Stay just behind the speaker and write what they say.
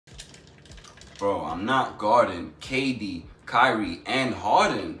Bro, I'm not guarding KD, Kyrie, and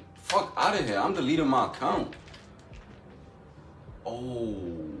Harden. Fuck out of here. I'm deleting my account. Oh.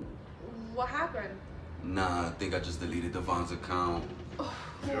 What happened? Nah, I think I just deleted Devon's account.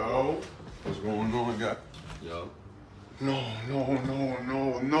 Yo, what's going on, guy? Yo. No.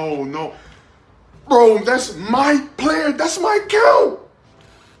 Bro, that's my player. That's my account.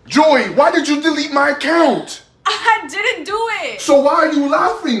 Joey, why did you delete my account? I didn't do it. So why are you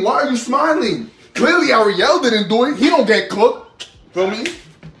laughing? Why are you smiling? Clearly Ariel didn't do it. He don't get cooked. Feel me?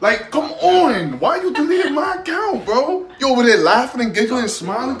 Like, come on. Why you deleted my account, bro? You over there laughing and giggling and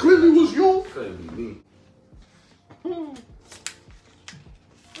smiling. Clearly it was you. Couldn't be me.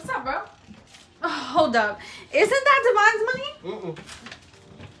 What's up, bro? Oh, hold up. Isn't that Devon's money?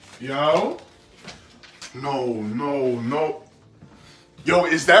 Yo. No. Yo,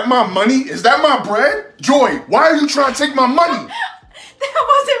 is that my money? Is that my bread? Joy, why are you trying to take my money? That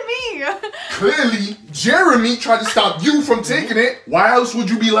wasn't me. Clearly, Jeremy tried to stop you from taking it. Why else would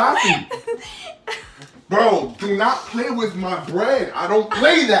you be laughing? Bro, do not play with my bread. I don't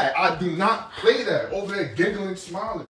play that. I do not play that. Over there giggling, smiling.